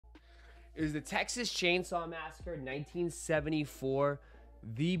Is the Texas Chainsaw Massacre 1974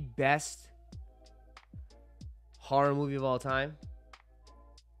 the best horror movie of all time?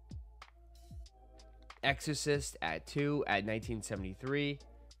 Exorcist at 2 at 1973.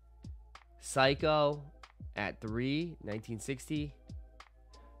 Psycho at 3, 1960.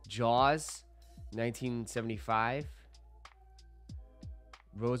 Jaws, 1975.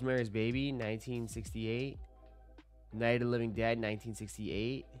 Rosemary's Baby, 1968. Night of the Living Dead,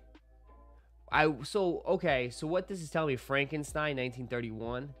 1968. So what this is telling me, Frankenstein,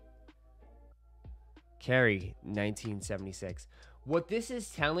 1931. Carrie, 1976. What this is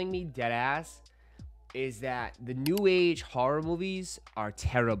telling me, deadass, is that the new age horror movies are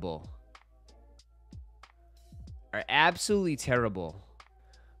terrible. Are absolutely terrible.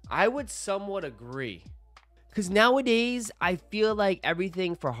 I would somewhat agree. Because nowadays, I feel like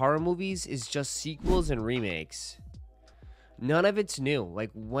everything for horror movies is just sequels and remakes. None of it's new.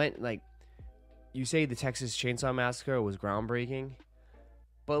 Like, you say the Texas Chainsaw Massacre was groundbreaking,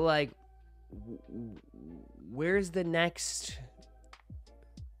 but like, where's the next?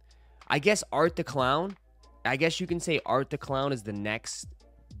 I guess Art the Clown. I guess you can say Art the Clown is the next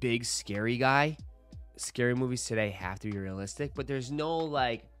big scary guy. Scary movies today have to be realistic, but there's no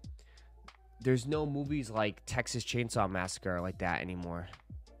movies like Texas Chainsaw Massacre like that anymore.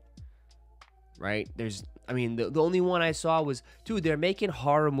 Right? The only one I saw was, dude, they're making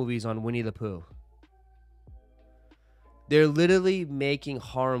horror movies on Winnie the Pooh. They're literally making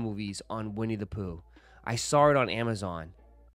horror movies on Winnie the Pooh. I saw it on Amazon.